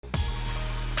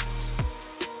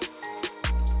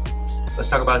let's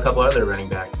talk about a couple other running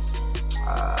backs.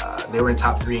 They were in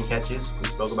top 3 in catches. We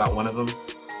spoke about one of them.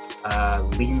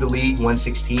 Leading the league,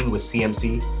 116 with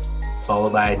CMC,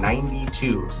 followed by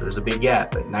 92. So there's a big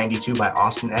gap, but 92 by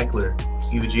Austin Ekeler.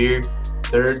 Huge year.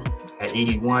 Third at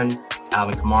 81,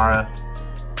 Alvin Kamara.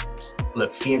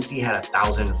 Look, CMC had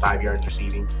 1,005 yards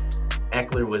receiving.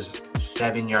 Ekeler was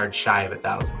 7 yards shy of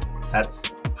 1,000. That's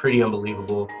pretty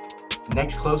unbelievable.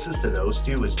 Next closest to those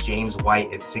two was James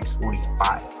White at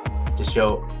 645. To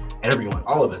show everyone,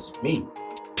 all of us, me,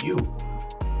 you,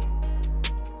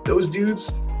 those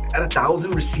dudes at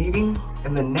 1,000 receiving,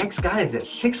 and the next guy is at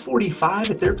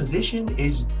 645 at their position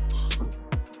is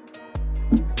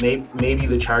maybe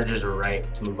the Chargers were right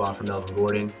to move on from Melvin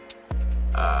Gordon.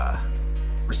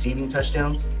 Receiving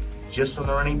touchdowns just from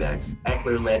the running backs,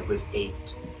 Ekeler led with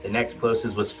 8. The next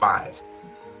closest was 5.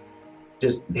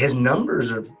 Just his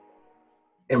numbers are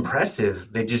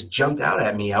impressive. They just jumped out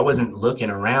at me. I wasn't looking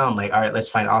around like, all right, let's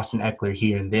find Austin Ekeler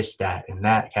here in this stat, in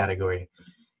that category.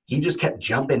 He just kept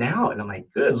jumping out, and I'm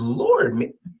like, good Lord,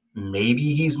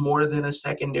 maybe he's more than a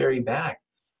secondary back.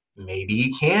 Maybe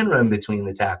he can run between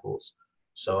the tackles.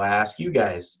 So I ask you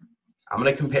guys, I'm going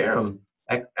to compare him.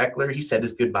 Ekeler, he said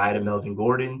his goodbye to Melvin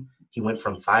Gordon. He went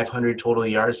from 500 total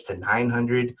yards to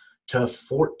 900 to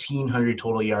 1,400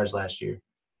 total yards last year.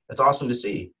 That's awesome to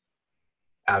see.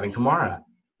 Alvin Kamara,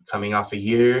 coming off a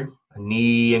year, a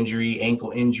knee injury,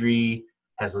 ankle injury,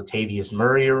 has Latavius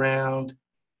Murray around.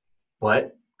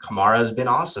 But Kamara has been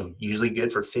awesome, usually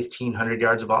good for 1,500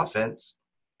 yards of offense.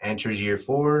 Enters year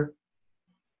 4.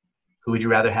 Who would you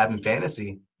rather have in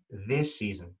fantasy this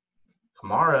season,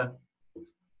 Kamara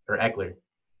or Ekeler?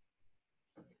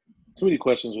 Too many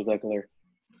questions with Ekeler.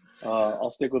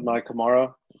 I'll stick with my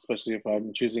Kamara, especially if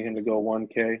I'm choosing him to go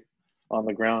 1K on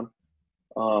the ground.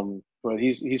 But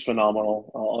he's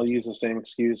phenomenal. I'll use the same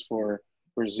excuse for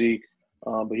Zeke,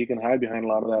 but he can hide behind a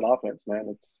lot of that offense, man.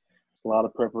 It's a lot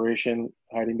of preparation,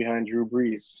 hiding behind Drew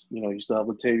Brees. You still have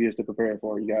Latavius to prepare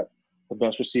for. You got the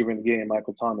best receiver in the game,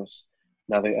 Michael Thomas.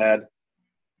 Now they add,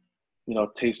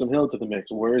 Taysom Hill to the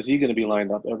mix. Where is he going to be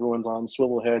lined up? Everyone's on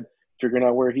swivel head, figuring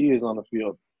out where he is on the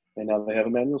field. And now they have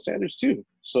Emmanuel Sanders too.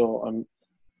 So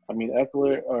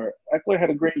Ekeler had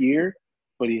a great year,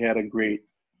 but he had a great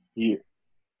year,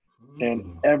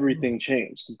 and everything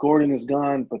changed. Gordon is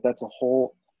gone, but that's a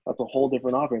whole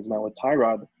different offense now with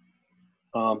Tyrod,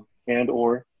 and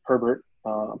or Herbert.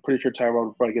 I'm pretty sure Tyrod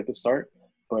will probably get the start,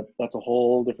 but that's a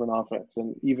whole different offense.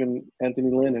 And even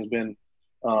Anthony Lynn has been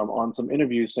on some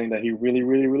interviews saying that he really,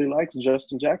 really, really likes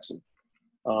Justin Jackson.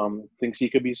 Thinks he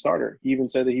could be a starter. He even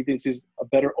said that he thinks he's a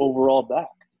better overall back.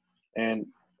 And,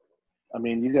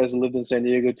 you guys lived in San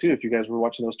Diego too. If you guys were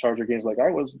watching those Charger games like I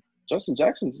was, Justin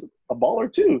Jackson's a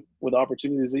baller too with the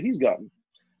opportunities that he's gotten.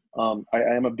 I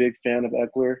am a big fan of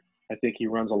Ekeler. I think he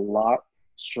runs a lot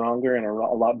stronger and a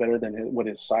lot better than what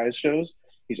his size shows.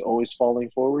 He's always falling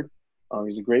forward.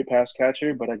 He's a great pass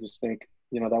catcher, but I just think,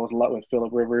 that was a lot with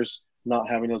Phillip Rivers not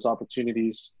having those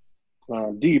opportunities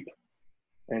deep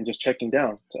and just checking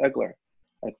down to Ekeler.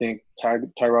 I think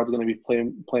Tyrod's going to be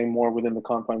playing more within the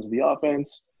confines of the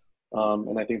offense,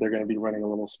 and I think they're going to be running a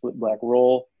little split black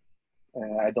roll.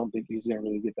 And I don't think he's going to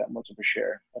really get that much of a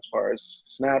share as far as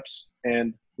snaps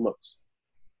and looks.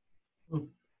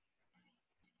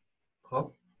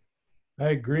 Well, I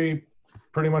agree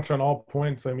pretty much on all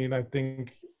points. I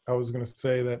think I was going to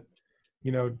say that,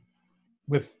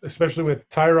 especially with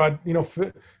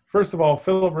Tyrod, first of all,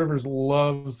 Phillip Rivers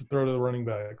loves to throw to the running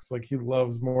backs. Like, he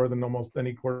loves more than almost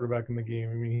any quarterback in the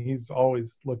game. He's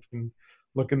always looking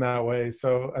that way.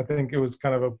 So I think it was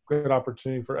kind of a good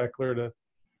opportunity for Ekeler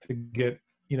to get,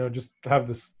 just to have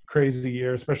this crazy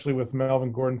year, especially with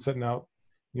Melvin Gordon sitting out,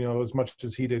 as much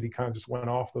as he did. He kind of just went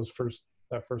off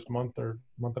that first month or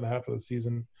month and a half of the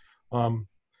season. But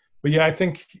yeah, I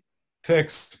think to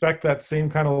expect that same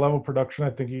kind of level of production,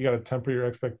 I think you got to temper your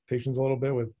expectations a little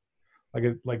bit with,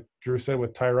 like Drew said,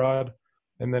 with Tyrod,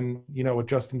 and then, with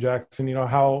Justin Jackson,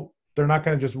 how they're not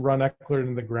going to just run Ekeler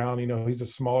into the ground. He's a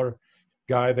smaller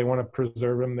guy. They want to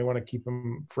preserve him. They want to keep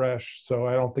him fresh. So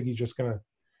I don't think he's just going to,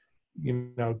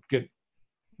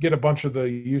 get a bunch of the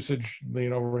usage,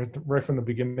 right from the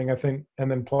beginning, I think. And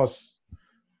then plus,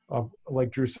 like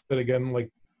Drew said again,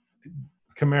 like,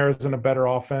 Kamara's in a better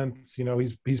offense.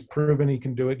 He's proven he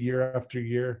can do it year after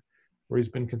year, where he's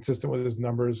been consistent with his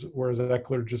numbers, whereas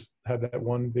Ekeler just had that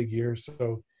one big year.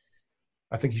 So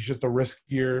I think he's just a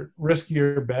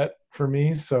riskier bet for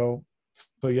me. So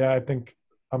yeah, I think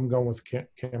I'm going with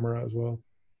Kamara as well.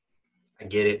 I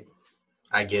get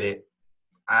it.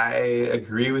 I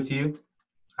agree with you.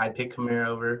 I'd pick Kamara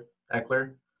over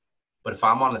Ekeler. But if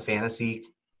I'm on the fantasy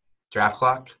draft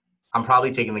clock I'm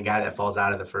probably taking the guy that falls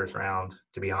out of the first round,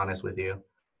 to be honest with you.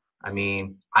 I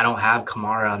mean, I don't have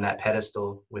Kamara on that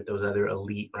pedestal with those other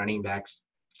elite running backs,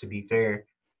 to be fair.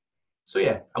 So,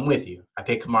 yeah, I'm with you. I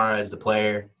pick Kamara as the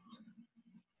player.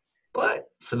 But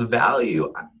for the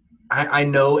value, I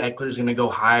know Ekeler's going to go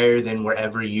higher than we're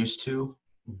ever used to,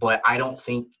 but I don't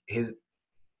think his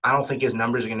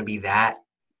numbers are going to be that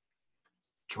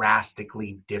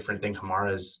drastically different than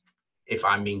Kamara's, if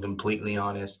I'm being completely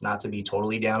honest. Not to be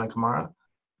totally down on Kamara.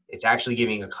 It's actually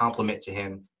giving a compliment to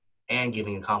him and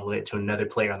giving a compliment to another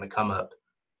player on the come up.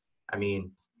 I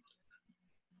mean,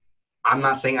 I'm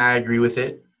not saying I agree with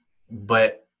it,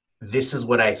 but this is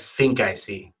what I think I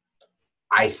see.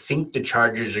 I think the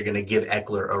Chargers are going to give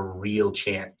Ekeler a real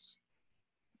chance.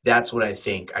 That's what I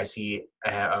think. I see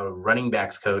a running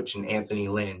backs coach in Anthony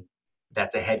Lynn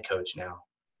that's a head coach now.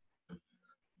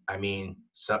 I mean,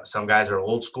 some guys are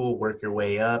old school, work your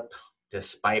way up.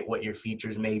 Despite what your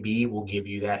features may be, will give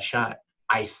you that shot.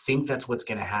 I think that's what's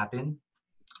going to happen.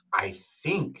 I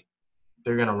think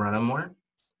they're going to run him more.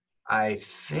 I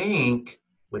think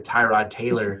with Tyrod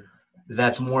Taylor,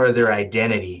 that's more of their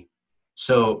identity.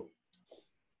 So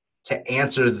to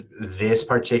answer this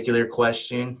particular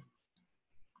question,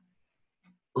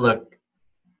 look,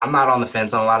 I'm not on the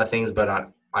fence on a lot of things, but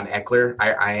on Ekeler,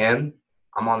 I am.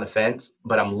 I'm on the fence,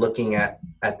 but I'm looking at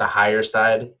the higher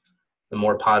side, the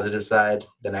more positive side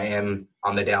than I am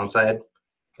on the downside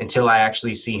until I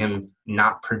actually see him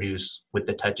not produce with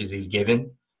the touches he's given.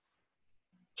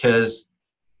 Because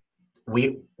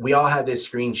we all have this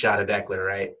screenshot of Ekeler,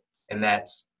 right? And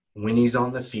that's when he's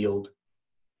on the field,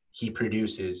 he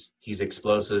produces, he's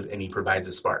explosive, and he provides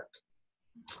a spark.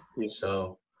 Yes.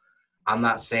 So I'm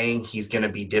not saying he's going to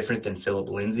be different than Phillip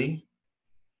Lindsay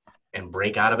and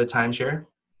break out of a timeshare.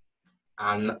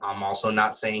 I'm also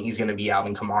not saying he's going to be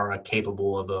Alvin Kamara,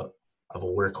 capable of a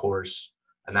workhorse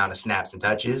amount of snaps and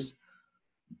touches.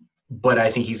 But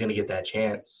I think he's going to get that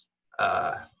chance.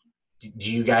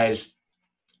 Do you guys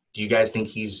think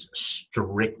he's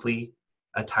strictly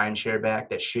a timeshare back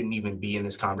that shouldn't even be in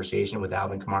this conversation with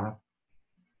Alvin Kamara?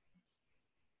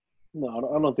 No,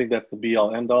 I don't think that's the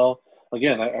be-all, end-all.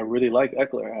 Again, I really like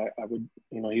Ekeler. I would,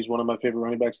 he's one of my favorite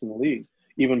running backs in the league,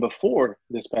 even before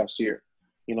this past year.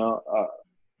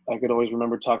 I could always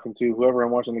remember talking to whoever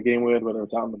I'm watching the game with, whether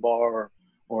it's out in the bar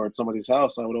or at somebody's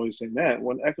house. I would always say, man,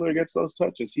 when Ekeler gets those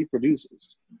touches, he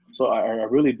produces. So I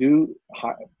really do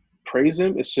praise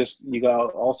him. It's just you got to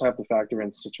also have to factor in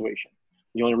the situation.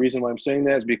 The only reason why I'm saying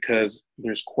that is because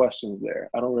there's questions there.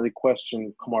 I don't really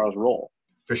question Kamara's role.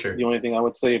 For sure. The only thing I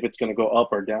would say, if it's going to go up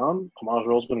or down, Kamara's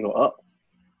role is going to go up.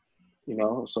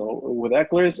 So with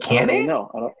Ekeler's, I don't really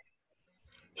know.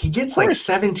 He gets like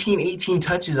 17, 18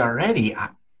 touches already.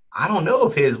 I don't know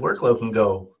if his workload can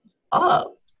go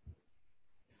up.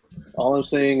 All I'm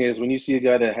saying is when you see a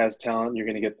guy that has talent, you're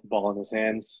going to get the ball in his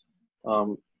hands.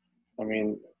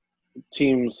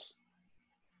 Teams,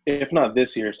 if not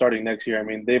this year, starting next year,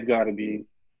 they've got to be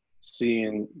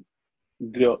seeing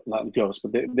not ghosts,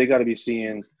 but they got to be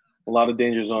seeing a lot of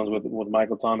danger zones with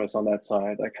Michael Thomas on that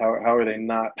side. Like how are they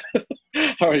not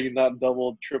how are you not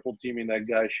double, triple teaming that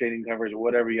guy, shading coverage,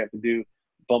 whatever you have to do,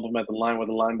 bump him at the line with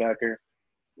a linebacker?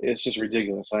 It's just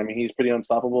ridiculous. He's pretty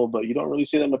unstoppable, but you don't really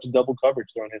see that much double coverage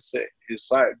there on his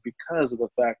side because of the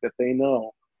fact that they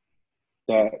know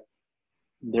that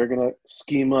they're going to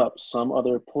scheme up some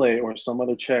other play or some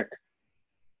other check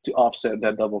to offset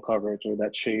that double coverage or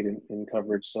that shade in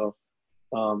coverage. So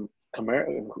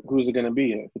Kamara, who's it going to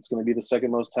be? If it's going to be the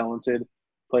second most talented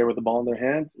player with the ball in their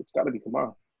hands, it's got to be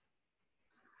Kamara.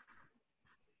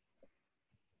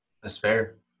 That's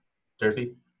fair.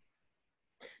 Durfee?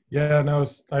 Yeah, no,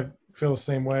 I feel the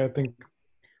same way. I think,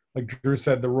 like Drew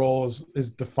said, the role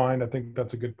is defined. I think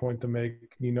that's a good point to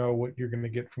make. You know what you're going to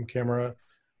get from Kamara,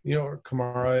 or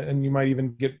Kamara, and you might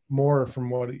even get more from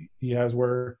what he has.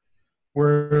 Where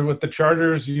with the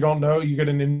Chargers, you don't know. You get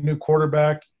a new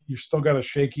quarterback. You still got a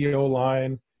shaky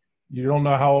O-line. You don't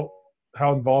know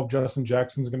how involved Justin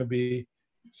Jackson's going to be.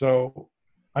 So,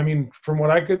 from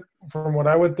what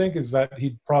I would think is that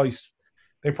they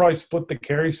probably split the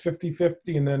carries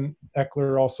 50-50, and then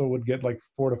Ekeler also would get like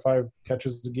 4 to 5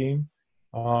 catches a game.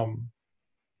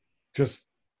 Just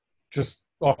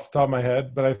off the top of my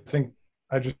head, but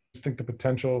I just think the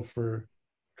potential for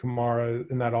Kamara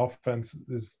in that offense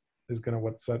is going to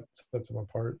what sets them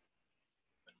apart.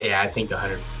 Yeah, I think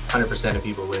 100% of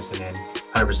people listening,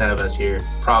 100% of us here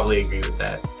probably agree with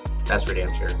that. That's for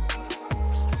damn sure.